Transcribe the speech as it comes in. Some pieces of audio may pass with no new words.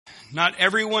Not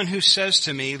everyone who says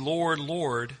to me, Lord,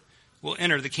 Lord, will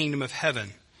enter the kingdom of heaven,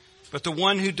 but the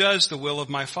one who does the will of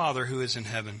my Father who is in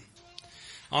heaven.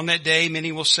 On that day,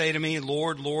 many will say to me,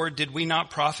 Lord, Lord, did we not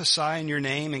prophesy in your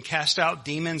name and cast out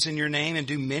demons in your name and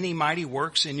do many mighty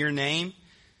works in your name?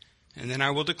 And then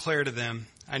I will declare to them,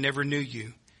 I never knew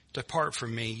you. Depart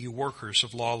from me, you workers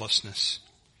of lawlessness.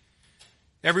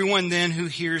 Everyone then who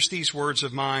hears these words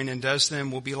of mine and does them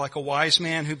will be like a wise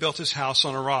man who built his house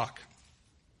on a rock.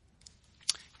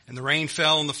 And the rain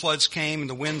fell and the floods came and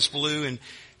the winds blew and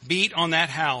beat on that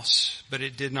house, but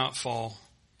it did not fall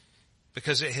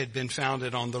because it had been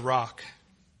founded on the rock.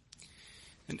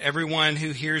 And everyone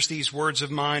who hears these words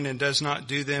of mine and does not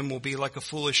do them will be like a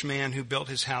foolish man who built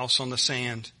his house on the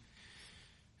sand.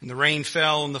 And the rain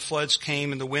fell and the floods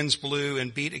came and the winds blew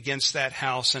and beat against that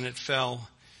house and it fell.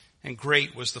 And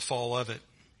great was the fall of it.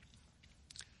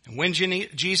 And when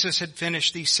Jesus had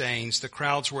finished these sayings, the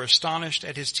crowds were astonished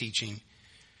at his teaching,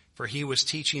 for he was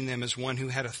teaching them as one who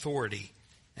had authority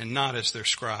and not as their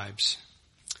scribes.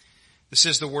 This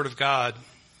is the word of God.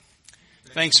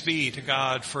 Thanks be to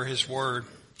God for his word.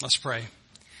 Let's pray.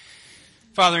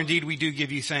 Father, indeed we do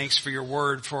give you thanks for your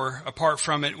word, for apart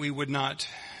from it we would not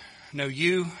know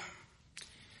you,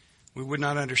 we would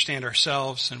not understand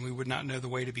ourselves, and we would not know the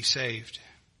way to be saved.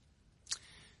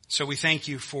 So we thank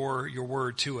you for your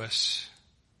word to us.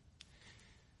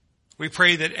 We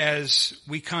pray that as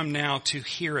we come now to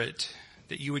hear it,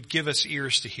 that you would give us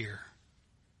ears to hear.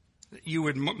 That you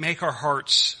would make our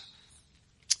hearts,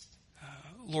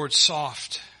 Lord,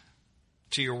 soft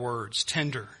to your words,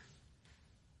 tender.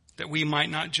 That we might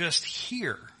not just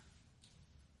hear,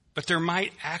 but there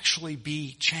might actually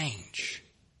be change.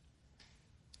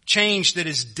 Change that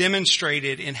is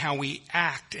demonstrated in how we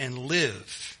act and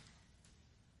live.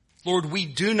 Lord, we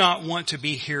do not want to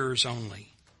be hearers only.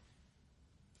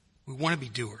 We want to be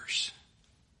doers.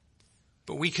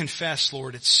 But we confess,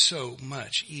 Lord, it's so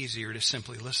much easier to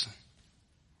simply listen.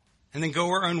 And then go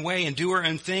our own way and do our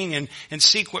own thing and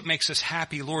seek what makes us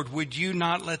happy. Lord, would you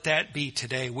not let that be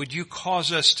today? Would you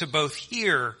cause us to both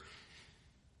hear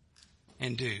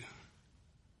and do?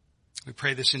 We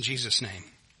pray this in Jesus' name.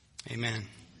 Amen.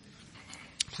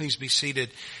 Please be seated.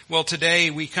 Well,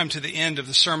 today we come to the end of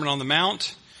the Sermon on the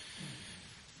Mount.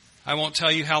 I won't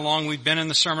tell you how long we've been in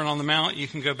the Sermon on the Mount. You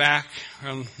can go back,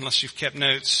 unless you've kept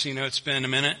notes. You know, it's been a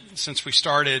minute since we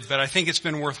started, but I think it's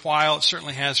been worthwhile. It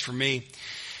certainly has for me.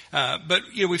 But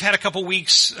you know, we've had a couple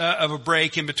weeks of a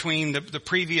break in between the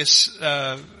previous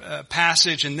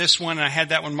passage and this one. And I had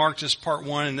that one marked as part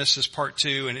 1 and this is part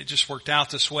 2, and it just worked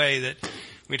out this way that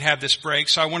we'd have this break.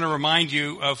 So I want to remind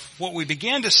you of what we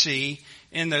began to see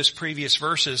in those previous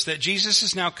verses, that Jesus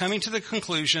is now coming to the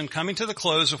conclusion, coming to the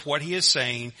close of what he is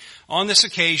saying. On this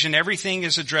occasion, everything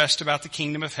is addressed about the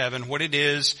kingdom of heaven, what it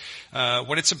is,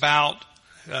 what it's about,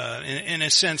 in a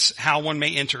sense, how one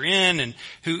may enter in and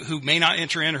who may not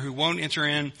enter in or who won't enter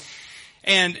in.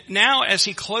 And now as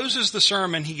he closes the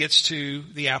sermon, he gets to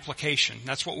the application.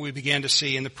 That's what we began to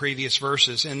see in the previous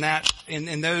verses.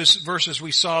 In those verses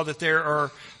we saw that there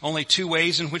are only 2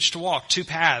 ways in which to walk, 2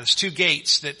 paths, 2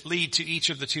 gates that lead to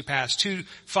each of the 2 paths, 2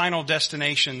 final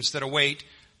destinations that await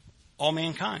all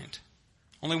mankind.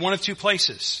 Only one of 2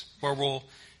 places where we'll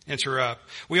enter up.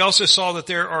 We also saw that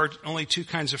there are only 2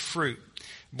 kinds of fruit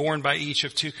borne by each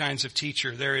of 2 kinds of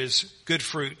teacher. There is good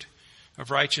fruit of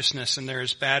righteousness, and there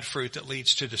is bad fruit that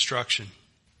leads to destruction.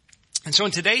 And so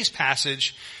in today's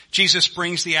passage, Jesus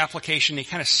brings the application, he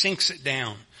kind of sinks it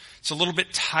down. It's a little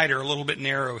bit tighter, a little bit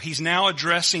narrow. He's now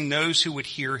addressing those who would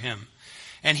hear him.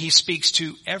 And he speaks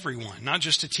to everyone, not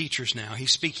just to teachers now.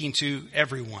 He's speaking to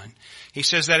everyone. He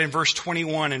says that in verse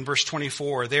 21 and verse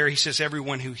 24. There he says,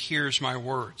 everyone who hears my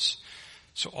words.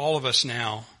 So all of us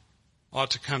now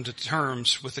ought to come to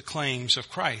terms with the claims of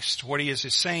Christ. What he is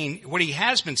saying, what he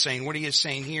has been saying, what he is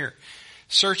saying here.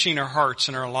 Searching our hearts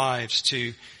and our lives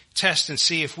to test and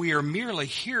see if we are merely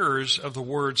hearers of the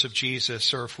words of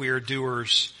Jesus or if we are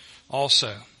doers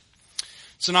also.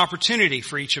 It's an opportunity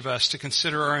for each of us to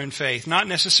consider our own faith, not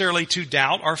necessarily to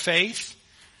doubt our faith,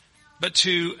 but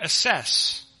to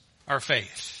assess our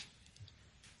faith.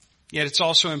 Yet it's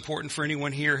also important for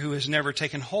anyone here who has never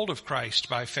taken hold of Christ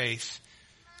by faith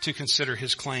to consider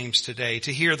his claims today,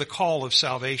 to hear the call of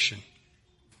salvation.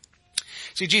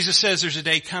 See, Jesus says there's a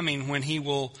day coming when he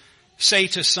will say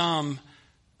to some,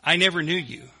 I never knew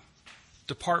you.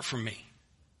 Depart from me,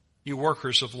 you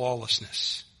workers of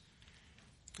lawlessness.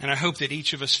 And I hope that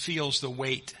each of us feels the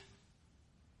weight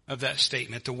of that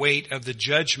statement, the weight of the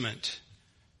judgment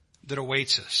that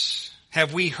awaits us.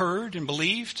 Have we heard and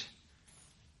believed?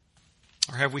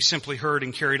 Or have we simply heard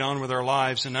and carried on with our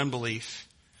lives in unbelief?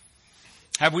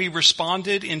 Have we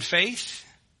responded in faith?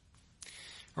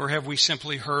 Or have we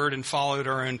simply heard and followed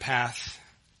our own path,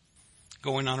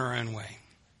 going on our own way?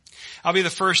 I'll be the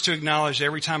first to acknowledge that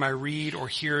every time I read or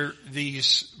hear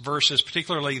these verses,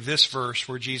 particularly this verse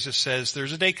where Jesus says,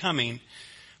 there's a day coming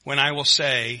when I will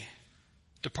say,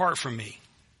 depart from me,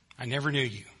 I never knew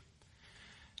you.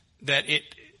 That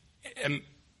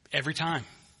every time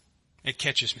it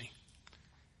catches me.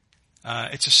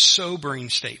 It's a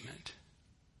sobering statement.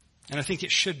 And I think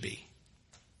it should be.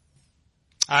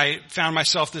 I found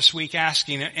myself this week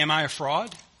asking, am I a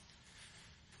fraud?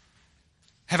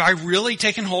 Have I really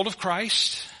taken hold of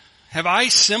Christ? Have I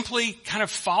simply kind of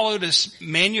followed this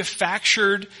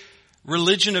manufactured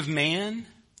religion of man?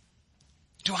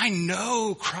 Do I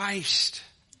know Christ?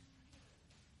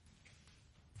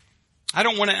 I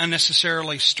don't want to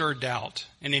unnecessarily stir doubt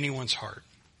in anyone's heart.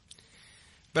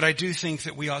 But I do think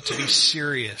that we ought to be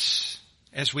serious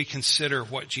as we consider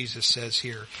what Jesus says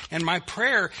here. And my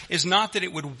prayer is not that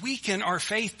it would weaken our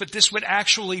faith, but this would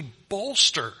actually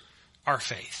bolster our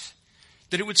faith.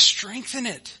 That it would strengthen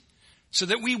it. So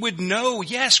that we would know,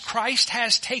 yes, Christ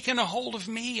has taken a hold of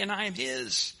me and I am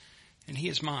His. And He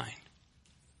is mine.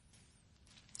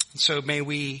 And so may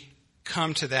we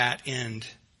come to that end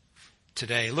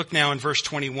today. Look now in verse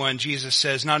 21. Jesus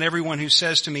says, not everyone who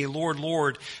says to me, Lord,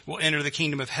 Lord, will enter the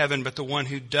kingdom of heaven, but the one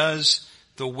who does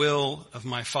the will of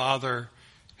my Father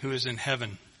who is in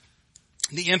heaven.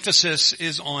 The emphasis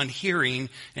is on hearing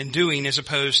and doing as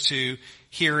opposed to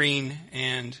hearing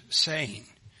and saying.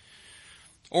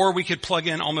 Or we could plug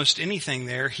in almost anything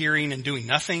there, hearing and doing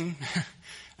nothing,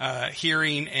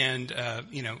 hearing and,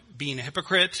 being a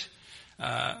hypocrite.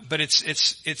 But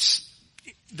it's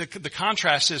the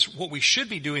contrast is what we should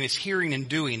be doing is hearing and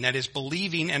doing. That is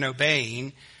believing and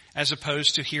obeying as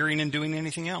opposed to hearing and doing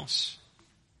anything else.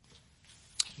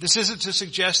 This isn't to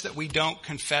suggest that we don't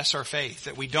confess our faith,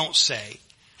 that we don't say.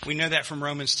 We know that from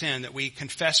Romans 10, that we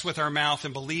confess with our mouth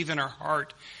and believe in our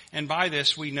heart. And by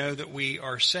this, we know that we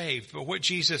are saved. But what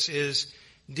Jesus is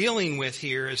dealing with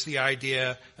here is the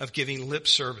idea of giving lip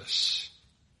service.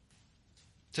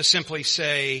 To simply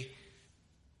say,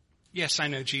 yes, I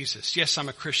know Jesus. Yes, I'm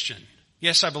a Christian.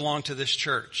 Yes, I belong to this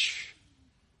church.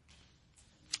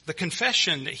 The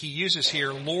confession that he uses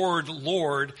here, Lord,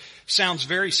 Lord, sounds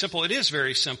very simple. It is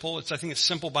very simple. I think it's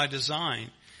simple by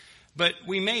design. But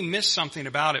we may miss something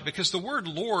about it because the word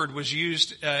Lord was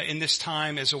used in this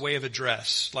time as a way of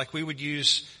address, like we would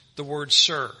use the word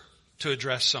sir to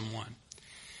address someone.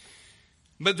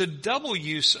 But the double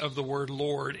use of the word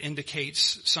Lord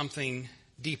indicates something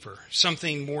deeper,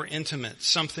 something more intimate,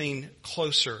 something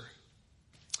closer.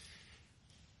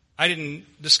 I didn't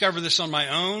discover this on my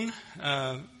own.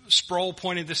 Sproul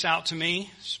pointed this out to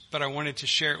me, but I wanted to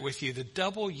share it with you. The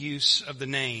double use of the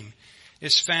name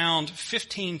is found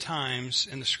 15 times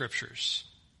in the Scriptures.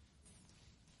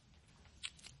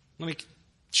 Let me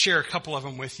share a couple of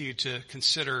them with you to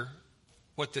consider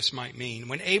what this might mean.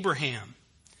 When Abraham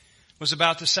was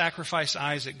about to sacrifice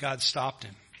Isaac, God stopped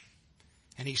him.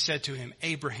 And he said to him,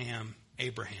 Abraham,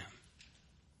 Abraham.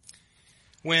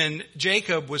 When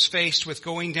Jacob was faced with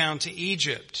going down to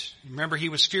Egypt, remember he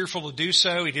was fearful to do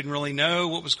so. He didn't really know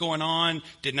what was going on,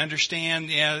 didn't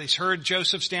understand. Yeah, he's heard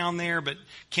Joseph's down there, but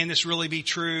can this really be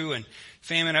true? And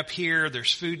famine up here,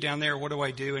 there's food down there, what do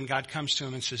I do? And God comes to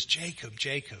him and says, Jacob,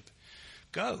 Jacob,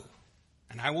 go,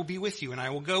 and I will be with you, and I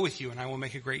will go with you, and I will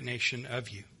make a great nation of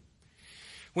you.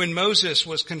 When Moses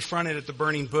was confronted at the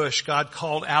burning bush, God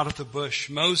called out of the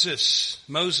bush, Moses,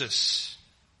 Moses.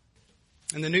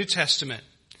 In the New Testament,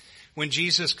 when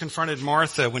Jesus confronted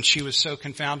Martha when she was so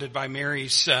confounded by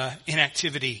Mary's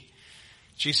inactivity,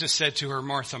 Jesus said to her,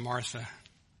 Martha, Martha.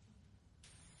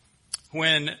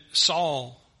 When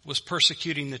Saul was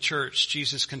persecuting the church,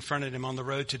 Jesus confronted him on the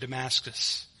road to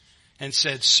Damascus and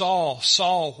said, Saul,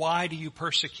 Saul, why do you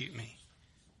persecute me?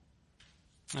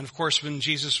 And of course, when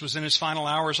Jesus was in his final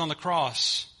hours on the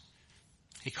cross,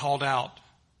 he called out,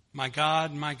 my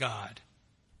God,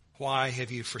 why have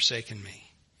you forsaken me?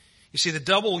 You see, the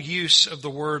double use of the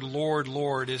word Lord,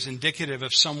 Lord is indicative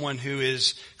of someone who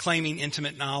is claiming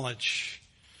intimate knowledge.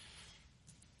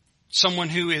 Someone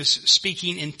who is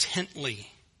speaking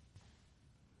intently,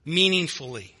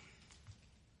 meaningfully.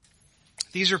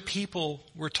 These are people,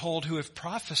 we're told, who have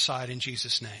prophesied in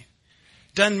Jesus' name,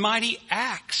 done mighty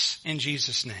acts in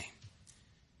Jesus' name,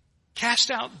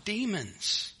 cast out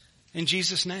demons in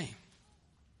Jesus' name.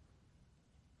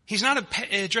 He's not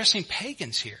addressing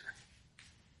pagans here.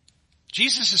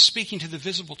 Jesus is speaking to the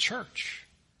visible church.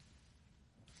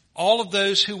 All of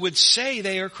those who would say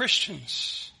they are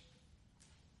Christians.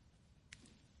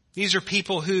 These are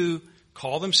people who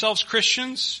call themselves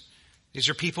Christians, These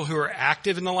are people who are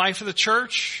active in the life of the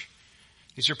church.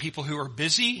 These are people who are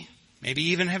busy, maybe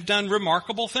even have done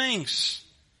remarkable things.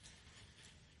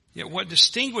 Yet what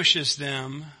distinguishes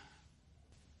them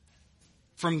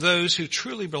from those who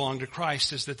truly belong to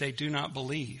Christ is that they do not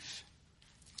believe.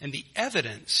 And the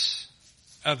evidence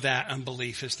of that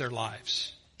unbelief is their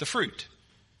lives, the fruit,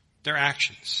 their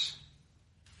actions.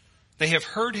 They have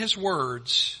heard his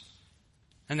words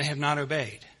and they have not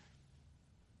obeyed.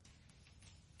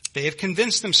 They have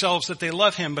convinced themselves that they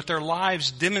love him, but their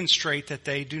lives demonstrate that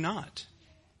they do not.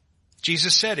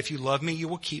 Jesus said, if you love me, you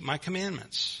will keep my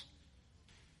commandments.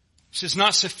 This is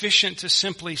not sufficient to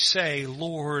simply say,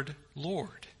 Lord,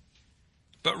 Lord.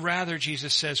 But rather,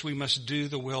 Jesus says, we must do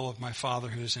the will of my Father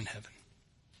who is in heaven.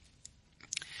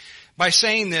 By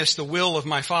saying this, the will of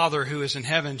my Father who is in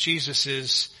heaven, Jesus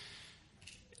is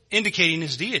indicating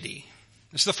his deity.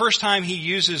 It's the first time he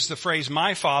uses the phrase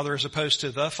my Father as opposed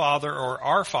to the Father or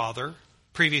our Father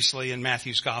previously in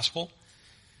Matthew's Gospel.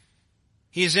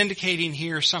 He is indicating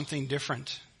here something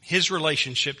different. His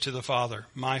relationship to the Father,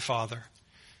 my Father.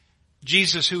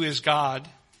 Jesus, who is God,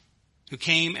 who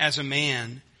came as a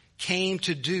man, came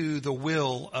to do the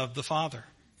will of the Father.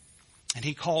 And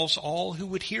he calls all who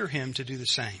would hear him to do the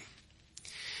same.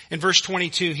 In verse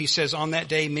 22, he says, on that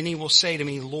day, many will say to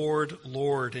me, Lord,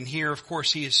 Lord. And here, of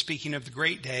course, he is speaking of the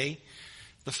great day,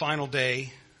 the final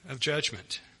day of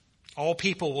judgment. All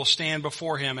people will stand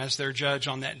before him as their judge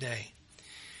on that day.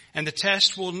 And the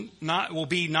test will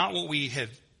be not what we have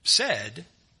said,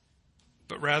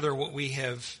 but rather what we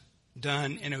have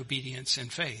done in obedience and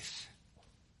faith.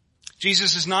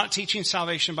 Jesus is not teaching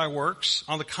salvation by works.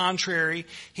 On the contrary,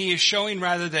 he is showing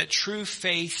rather that true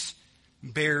faith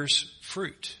bears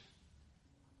fruit.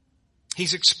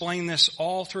 He's explained this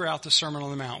all throughout the Sermon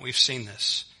on the Mount. We've seen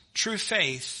this. True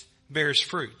faith bears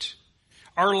fruit.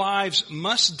 Our lives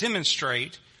must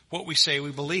demonstrate what we say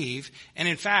we believe. And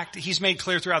in fact, he's made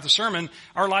clear throughout the sermon,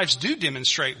 our lives do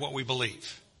demonstrate what we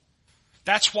believe.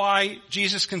 That's why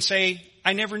Jesus can say,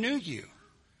 I never knew you.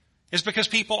 It's because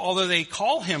people, although they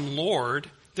call him Lord,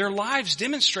 their lives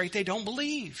demonstrate they don't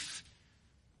believe.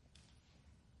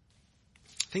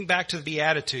 Think back to the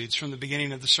Beatitudes from the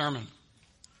beginning of the sermon.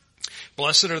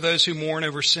 Blessed are those who mourn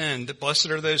over sin.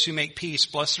 Blessed are those who make peace.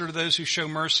 Blessed are those who show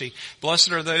mercy.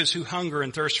 Blessed are those who hunger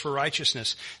and thirst for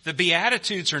righteousness. The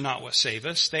Beatitudes are not what save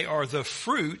us. They are the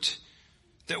fruit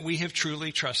that we have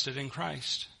truly trusted in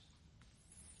Christ.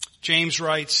 James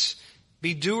writes,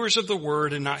 be doers of the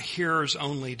word and not hearers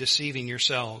only, deceiving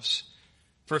yourselves.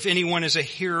 For if anyone is a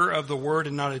hearer of the word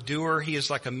and not a doer, he is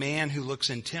like a man who looks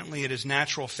intently at his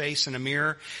natural face in a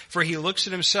mirror. For he looks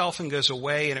at himself and goes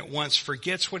away and at once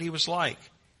forgets what he was like.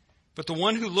 But the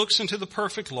one who looks into the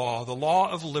perfect law, the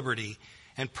law of liberty,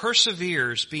 and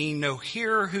perseveres, being no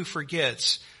hearer who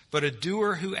forgets, but a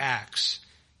doer who acts,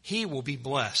 he will be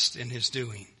blessed in his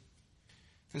doing.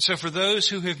 And so for those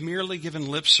who have merely given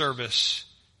lip service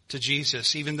to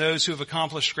Jesus, even those who have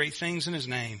accomplished great things in his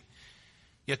name,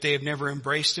 yet they have never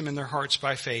embraced him in their hearts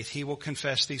by faith, he will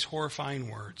confess these horrifying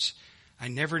words. I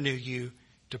never knew you.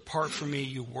 Depart from me,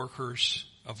 you workers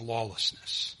of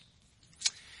lawlessness.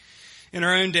 In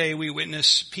our own day, we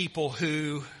witness people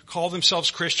who call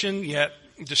themselves Christian, yet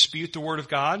dispute the word of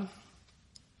God.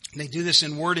 They do this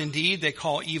in word and deed. They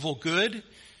call evil good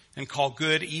and call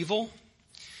good evil.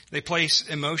 They place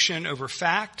emotion over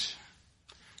fact.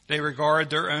 They regard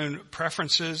their own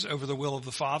preferences over the will of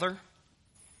the Father.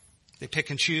 They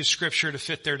pick and choose Scripture to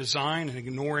fit their design and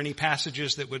ignore any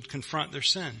passages that would confront their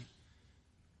sin.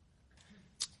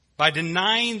 By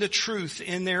denying the truth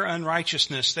in their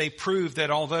unrighteousness, they prove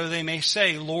that although they may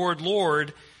say, Lord,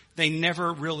 Lord, they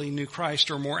never really knew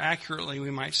Christ, or more accurately, we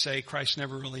might say Christ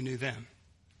never really knew them.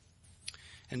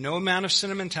 And no amount of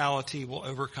sentimentality will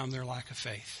overcome their lack of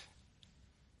faith.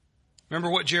 Remember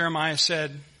what Jeremiah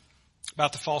said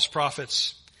about the false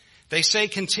prophets? They say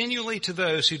continually to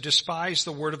those who despise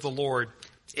the word of the Lord,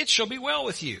 it shall be well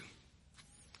with you.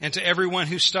 And to everyone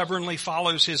who stubbornly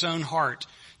follows his own heart,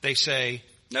 they say,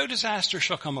 no disaster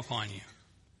shall come upon you.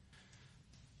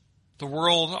 The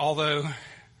world, although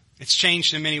it's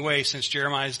changed in many ways since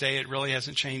Jeremiah's day, it really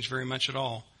hasn't changed very much at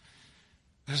all.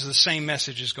 Because the same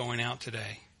message is going out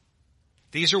today.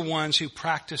 These are ones who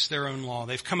practice their own law.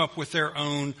 They've come up with their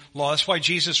own law. That's why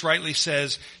Jesus rightly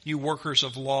says, you workers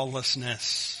of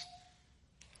lawlessness.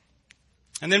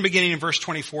 And then beginning in verse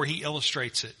 24, he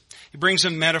illustrates it. He brings a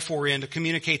metaphor in to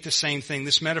communicate the same thing,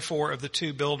 this metaphor of the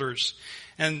two builders.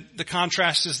 And the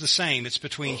contrast is the same. It's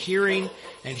between hearing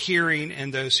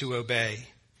and those who obey.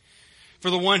 For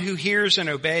the one who hears and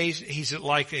obeys, he's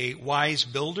like a wise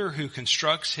builder who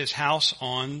constructs his house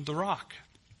on the rock.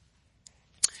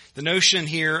 The notion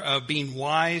here of being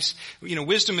wise,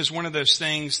 wisdom is one of those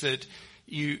things that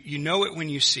you know it when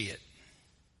you see it.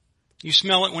 You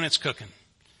smell it when it's cooking.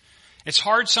 It's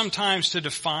hard sometimes to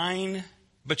define,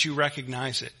 but you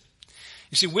recognize it.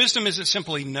 You see, wisdom isn't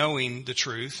simply knowing the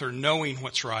truth or knowing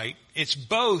what's right. It's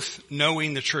both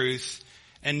knowing the truth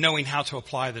and knowing how to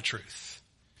apply the truth.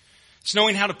 It's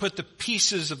knowing how to put the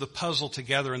pieces of the puzzle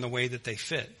together in the way that they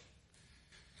fit.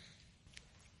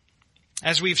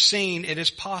 As we've seen, it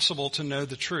is possible to know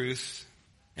the truth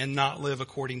and not live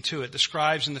according to it. The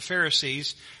scribes and the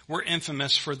Pharisees were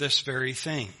infamous for this very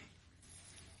thing.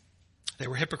 They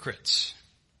were hypocrites.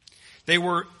 They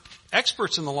were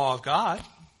experts in the law of God.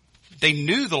 They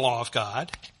knew the law of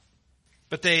God,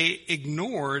 but they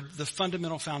ignored the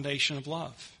fundamental foundation of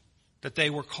love, that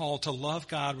they were called to love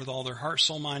God with all their heart,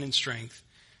 soul, mind, and strength,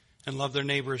 and love their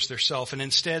neighbor as theirself. And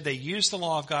instead, they used the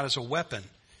law of God as a weapon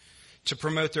to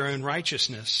promote their own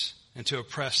righteousness and to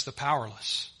oppress the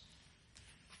powerless.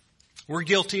 We're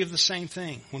guilty of the same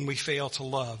thing when we fail to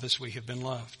love as we have been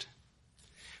loved.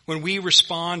 When we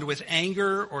respond with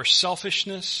anger or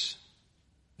selfishness,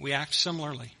 we act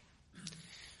similarly.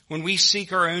 When we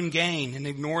seek our own gain and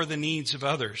ignore the needs of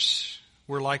others,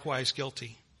 we're likewise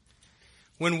guilty.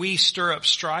 When we stir up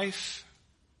strife,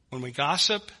 when we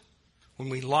gossip, when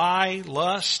we lie,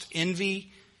 lust,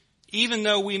 envy, even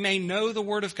though we may know the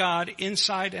Word of God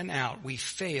inside and out, we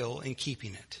fail in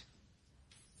keeping it.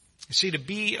 You see, to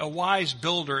be a wise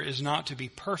builder is not to be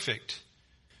perfect.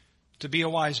 To be a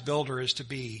wise builder is to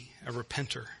be a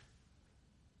repenter.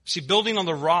 See, building on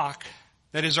the rock,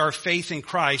 that is our faith in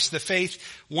Christ, the faith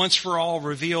once for all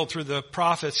revealed through the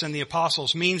prophets and the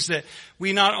apostles, means that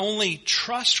we not only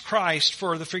trust Christ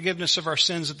for the forgiveness of our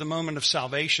sins at the moment of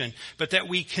salvation, but that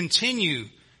we continue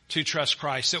to trust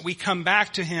Christ, that we come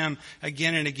back to Him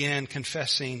again and again,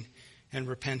 confessing and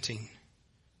repenting,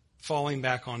 falling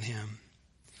back on Him.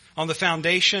 On the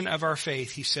foundation of our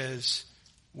faith, he says,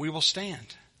 we will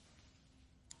stand.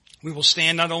 We will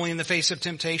stand not only in the face of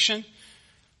temptation,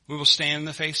 we will stand in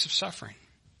the face of suffering.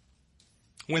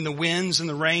 When the winds and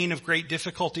the rain of great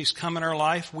difficulties come in our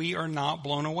life, we are not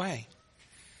blown away.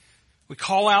 We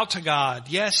call out to God,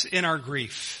 yes, in our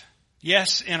grief,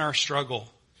 yes, in our struggle,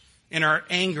 in our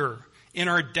anger, in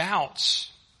our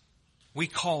doubts. We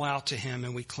call out to Him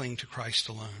and we cling to Christ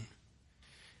alone.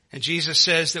 And Jesus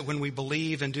says that when we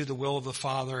believe and do the will of the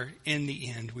Father, in the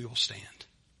end we will stand.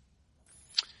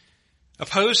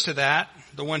 Opposed to that,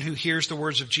 the one who hears the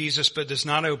words of Jesus but does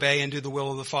not obey and do the will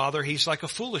of the Father, he's like a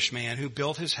foolish man who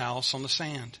built his house on the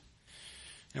sand.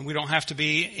 And we don't have to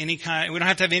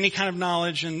have any kind of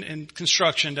knowledge in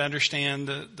construction to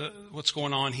understand what's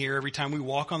going on here. Every time we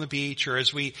walk on the beach, or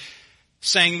as we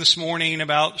sang this morning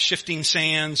about shifting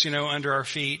sands, under our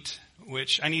feet,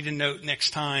 which I need to note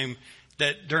next time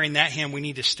that during that hymn we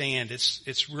need to stand.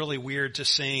 It's really weird to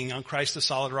sing "On Christ the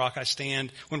Solid Rock I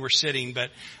Stand" when we're sitting, but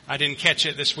I didn't catch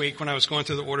it this week when I was going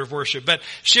through the order of worship. But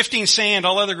shifting sand,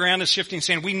 all other ground is shifting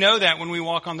sand. We know that when we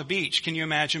walk on the beach. Can you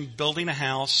imagine building a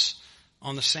house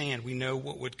on the sand? We know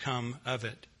what would come of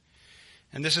it.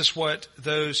 And this is what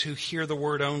those who hear the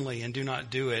word only and do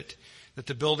not do it, that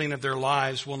the building of their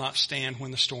lives will not stand when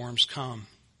the storms come.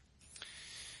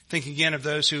 Think again of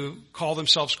those who call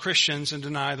themselves Christians and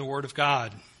deny the Word of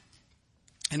God.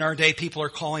 In our day, people are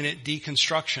calling it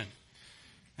deconstruction.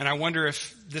 And I wonder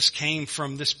if this came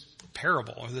from this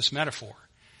parable or this metaphor.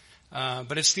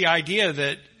 But it's the idea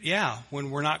that, when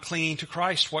we're not clinging to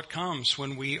Christ, what comes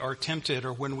when we are tempted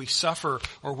or when we suffer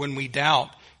or when we doubt?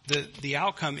 The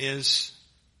outcome is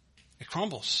it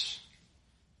crumbles.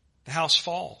 The house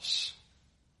falls.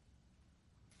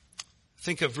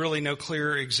 Think of really no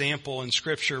clearer example in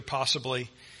Scripture, possibly,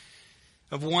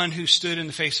 of one who stood in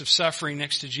the face of suffering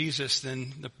next to Jesus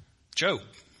than Job.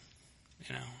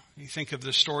 You think of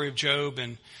the story of Job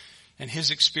and his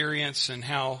experience and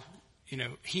how,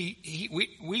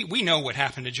 we know what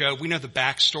happened to Job. We know the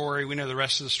backstory. We know the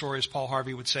rest of the story, as Paul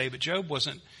Harvey would say. But Job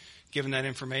wasn't given that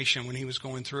information when he was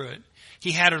going through it.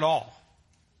 He had it all.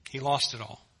 He lost it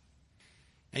all.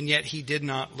 And yet he did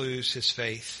not lose his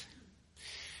faith.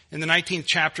 In the 19th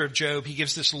chapter of Job, he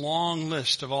gives this long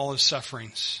list of all his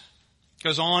sufferings. It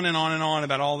goes on and on and on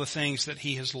about all the things that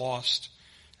he has lost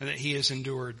and that he has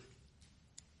endured.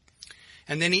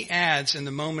 And then he adds in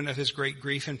the moment of his great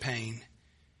grief and pain,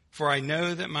 "For I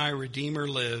know that my Redeemer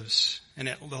lives, and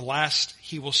at the last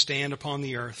he will stand upon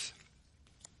the earth.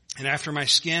 And after my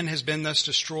skin has been thus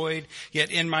destroyed, yet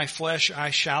in my flesh I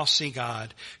shall see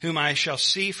God, whom I shall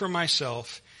see for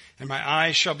myself, and my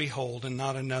eyes shall behold and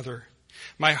not another.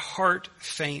 My heart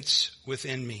faints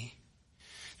within me."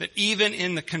 That even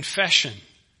in the confession,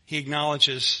 He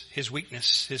acknowledges his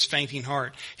weakness, his fainting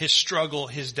heart, his struggle,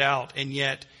 his doubt. And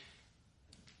yet,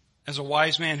 as a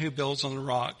wise man who builds on the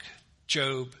rock,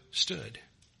 Job stood.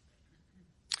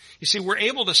 You see, we're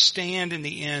able to stand in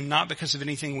the end not because of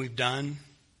anything we've done,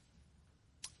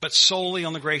 but solely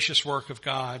on the gracious work of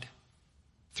God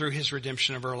through his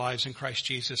redemption of our lives in Christ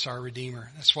Jesus, our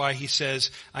Redeemer. That's why he says,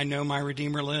 I know my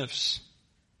Redeemer lives.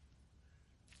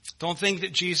 Don't think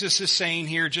that Jesus is saying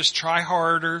here, just try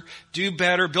harder, do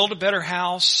better, build a better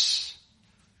house,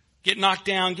 get knocked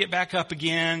down, get back up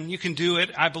again. You can do it.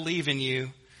 I believe in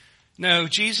you. No,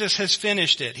 Jesus has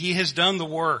finished it. He has done the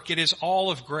work. It is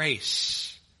all of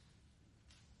grace.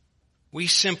 We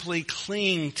simply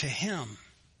cling to him.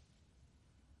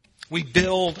 We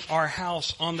build our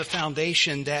house on the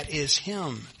foundation that is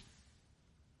him.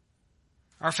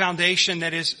 Our foundation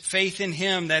that is faith in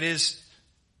him,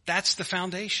 that's the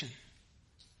foundation.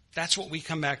 That's what we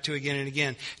come back to again and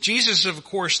again. Jesus is, of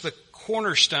course, the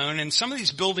cornerstone, and some of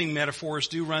these building metaphors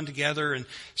do run together, and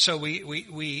so we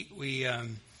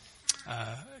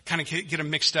kind of get them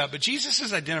mixed up. But Jesus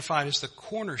is identified as the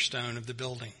cornerstone of the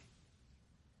building.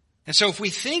 And so if we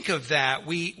think of that,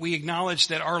 we acknowledge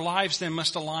that our lives then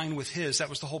must align with his. That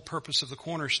was the whole purpose of the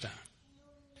cornerstone.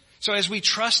 So as we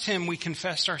trust him, we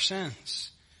confess our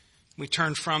sins. We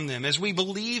turn from them. As we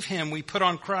believe him, we put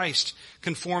on Christ,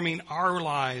 conforming our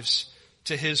lives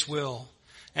to his will.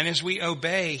 And as we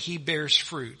obey, he bears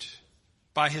fruit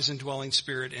by his indwelling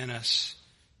Spirit in us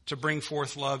to bring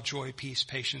forth love, joy, peace,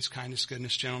 patience, kindness,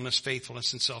 goodness, gentleness,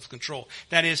 faithfulness, and self-control.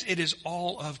 That is, it is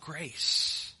all of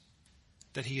grace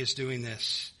that he is doing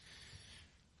this.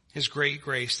 His great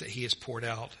grace that he has poured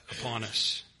out upon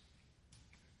us.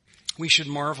 We should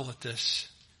marvel at this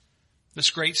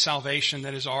great salvation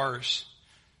that is ours.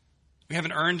 We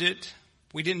haven't earned it.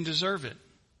 We didn't deserve it.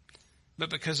 But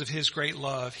because of his great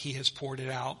love, he has poured it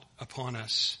out upon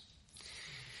us.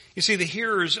 You see, the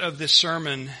hearers of this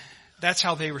sermon, that's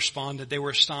how they responded. They were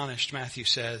astonished, Matthew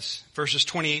says. Verses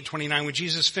 28 and 29, when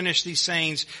Jesus finished these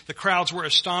sayings, the crowds were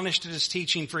astonished at his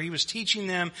teaching, for he was teaching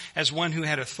them as one who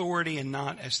had authority and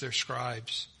not as their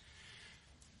scribes.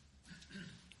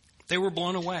 They were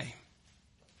blown away.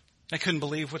 They couldn't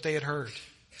believe what they had heard.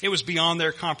 It was beyond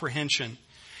their comprehension.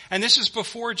 And this is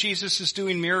before Jesus is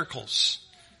doing miracles.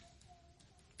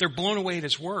 They're blown away at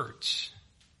his words.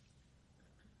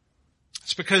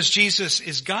 It's because Jesus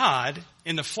is God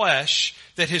in the flesh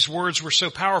that his words were so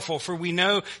powerful. For we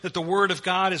know that the word of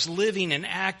God is living and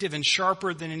active and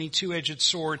sharper than any two-edged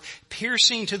sword,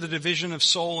 piercing to the division of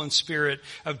soul and spirit,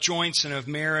 of joints and of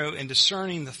marrow, and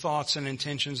discerning the thoughts and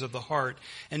intentions of the heart.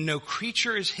 And no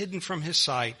creature is hidden from his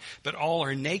sight, but all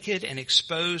are naked and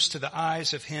exposed to the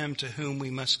eyes of him to whom we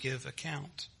must give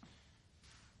account.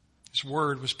 His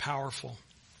word was powerful.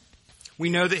 We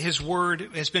know that his word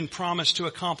has been promised to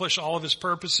accomplish all of his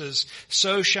purposes.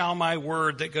 So shall my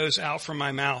word that goes out from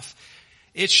my mouth.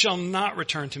 It shall not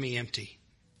return to me empty,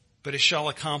 but it shall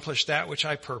accomplish that which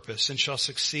I purpose and shall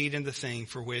succeed in the thing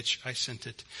for which I sent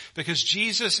it. Because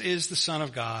Jesus is the Son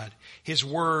of God, his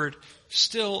word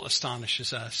still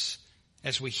astonishes us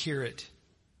as we hear it,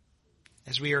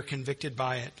 as we are convicted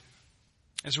by it,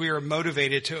 as we are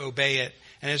motivated to obey it,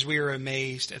 and as we are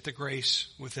amazed at the grace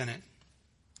within it.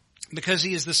 Because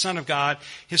he is the Son of God,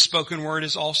 his spoken word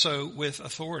is also with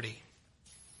authority.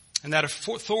 And that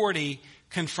authority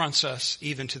confronts us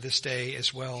even to this day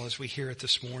as well as we hear it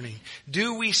this morning.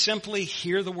 Do we simply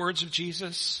hear the words of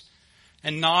Jesus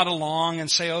and nod along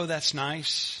and say, oh, that's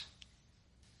nice?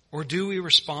 Or do we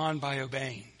respond by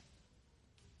obeying?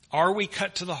 Are we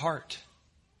cut to the heart?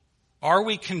 Are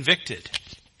we convicted?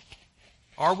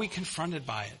 Are we confronted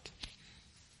by it?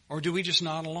 Or do we just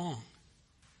nod along?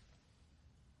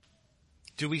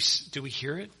 Do we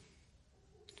hear it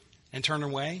and turn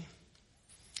away?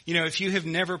 You know, if you have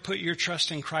never put your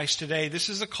trust in Christ today, this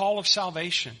is a call of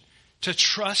salvation, to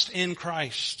trust in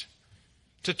Christ,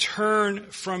 to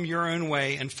turn from your own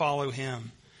way and follow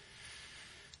him.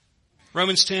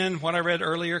 Romans 10, what I read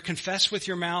earlier, confess with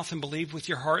your mouth and believe with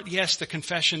your heart. Yes, the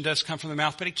confession does come from the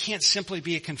mouth, but it can't simply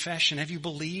be a confession. Have you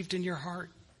believed in your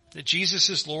heart that Jesus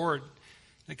is Lord,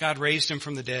 that God raised him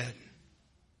from the dead?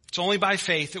 It's only by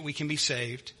faith that we can be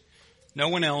saved. No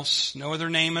one else, no other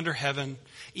name under heaven.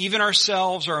 Even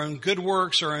ourselves, our own good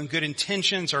works, our own good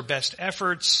intentions, our best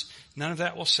efforts, none of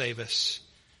that will save us.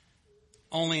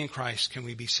 Only in Christ can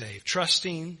we be saved.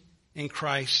 Trusting in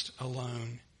Christ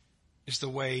alone is the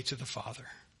way to the Father.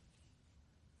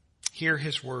 Hear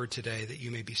his word today that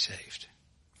you may be saved.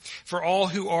 For all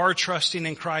who are trusting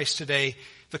in Christ today,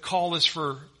 the call is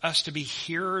for us to be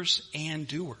hearers and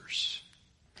doers.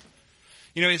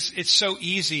 You know, it's so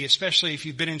easy, especially if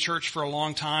you've been in church for a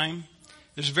long time,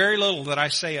 There's very little that I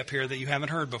say up here that you haven't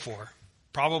heard before.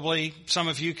 Probably some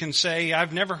of you can say,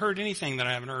 I've never heard anything that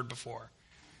I haven't heard before.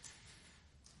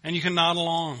 And you can nod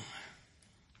along.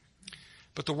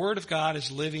 But the Word of God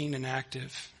is living and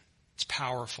active. It's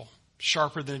powerful,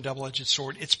 sharper than a double-edged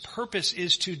sword. Its purpose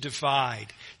is to divide,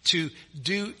 to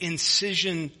do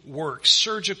incision work,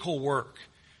 surgical work,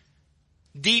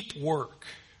 deep work.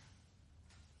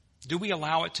 Do we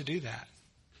allow it to do that?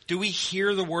 Do we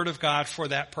hear the Word of God for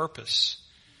that purpose?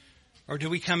 Or do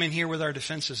we come in here with our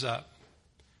defenses up?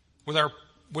 With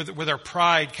our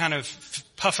pride kind of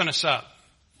puffing us up?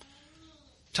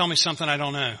 Tell me something I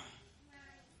don't know.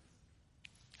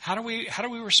 How do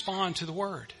we respond to the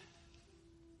Word?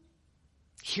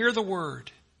 Hear the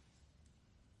Word.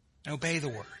 Obey the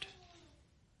Word.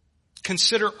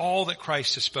 Consider all that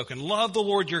Christ has spoken. Love the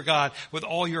Lord your God with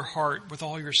all your heart, with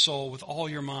all your soul, with all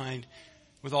your mind,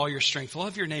 with all your strength.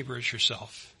 Love your neighbor as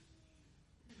yourself.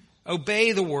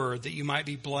 Obey the Word that you might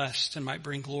be blessed and might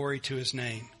bring glory to His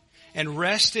name. And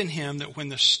rest in Him that when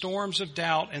the storms of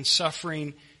doubt and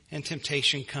suffering and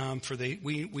temptation come, for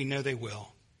we know they will,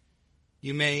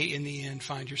 you may in the end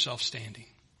find yourself standing.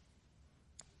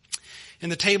 In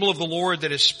the table of the Lord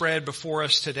that is spread before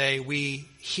us today, we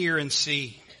hear and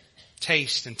see,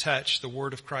 taste and touch the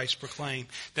word of Christ proclaimed,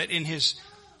 that in His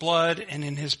blood and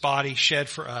in His body shed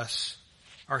for us,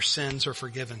 our sins are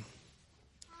forgiven.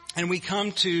 And we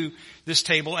come to this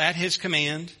table at His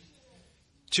command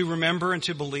to remember and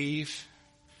to believe,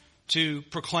 to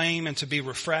proclaim and to be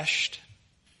refreshed,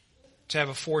 to have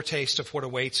a foretaste of what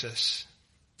awaits us.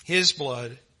 His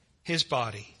blood, His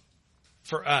body,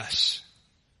 for us,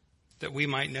 that we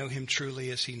might know Him truly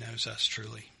as He knows us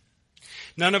truly.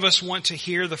 None of us want to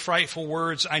hear the frightful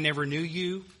words, I never knew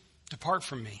you, depart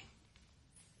from me.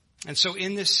 And so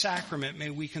in this sacrament, may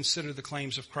we consider the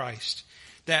claims of Christ,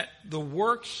 that the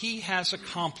work He has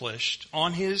accomplished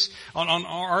on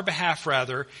our behalf,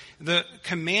 the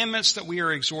commandments that we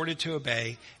are exhorted to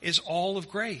obey, is all of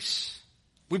grace.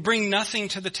 We bring nothing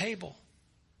to the table.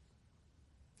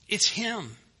 It's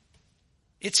Him.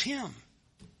 It's Him.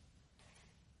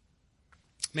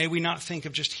 May we not think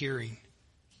of just hearing,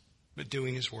 but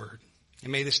doing His word.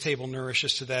 And may this table nourish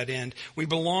us to that end. We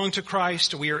belong to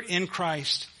Christ. We are in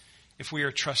Christ if we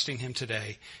are trusting Him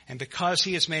today. And because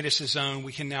He has made us His own,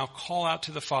 we can now call out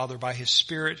to the Father by His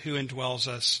Spirit who indwells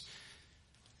us.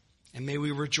 And may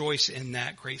we rejoice in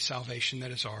that great salvation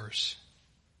that is ours,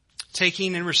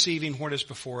 taking and receiving what is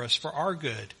before us for our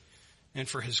good and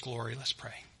for His glory. Let's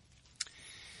pray.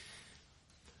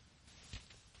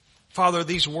 Father,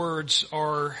 these words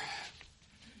are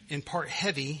in part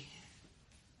heavy.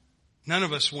 None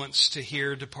of us wants to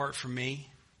hear, depart from me.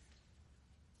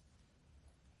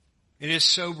 It is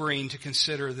sobering to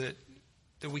consider that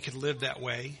we could live that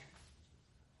way.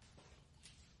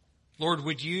 Lord,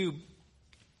 would you,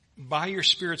 by your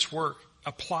Spirit's work,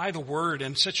 apply the word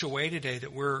in such a way today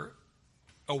that we're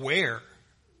aware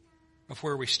of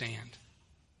where we stand?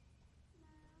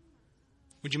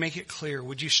 Would you make it clear?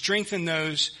 Would you strengthen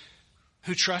those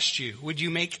who trust you? Would you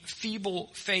make feeble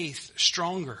faith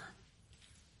stronger?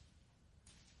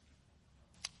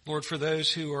 Lord, for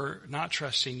those who are not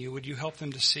trusting you, would you help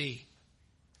them to see?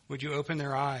 Would you open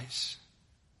their eyes?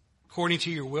 According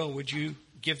to your will, would you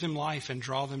give them life and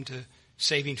draw them to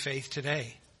saving faith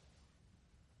today?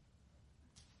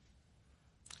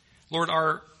 Lord,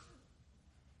 our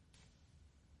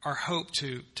hope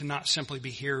to not simply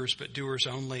be hearers but doers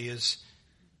only is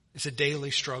a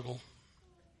daily struggle.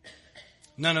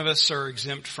 None of us are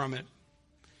exempt from it.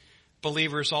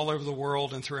 Believers all over the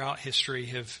world and throughout history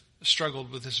have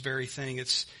struggled with this very thing.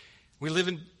 We live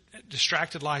in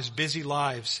distracted lives, busy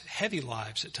lives, heavy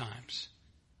lives at times.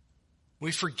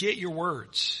 We forget your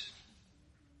words.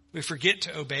 We forget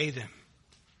to obey them.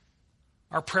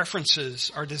 Our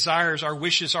preferences, our desires, our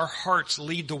wishes, our hearts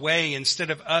lead the way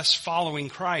instead of us following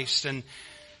Christ. And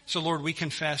so, Lord, we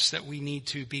confess that we need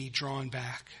to be drawn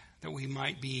back, that we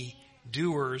might be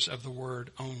doers of the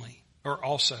word only, or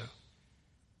also.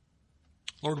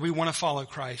 Lord, we want to follow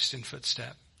Christ in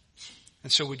footstep.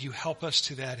 And so would you help us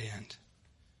to that end?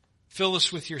 Fill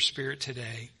us with your Spirit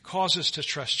today. Cause us to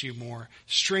trust you more.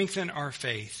 Strengthen our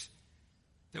faith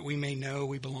that we may know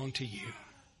we belong to you.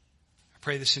 I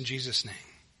pray this in Jesus' name.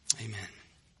 Amen.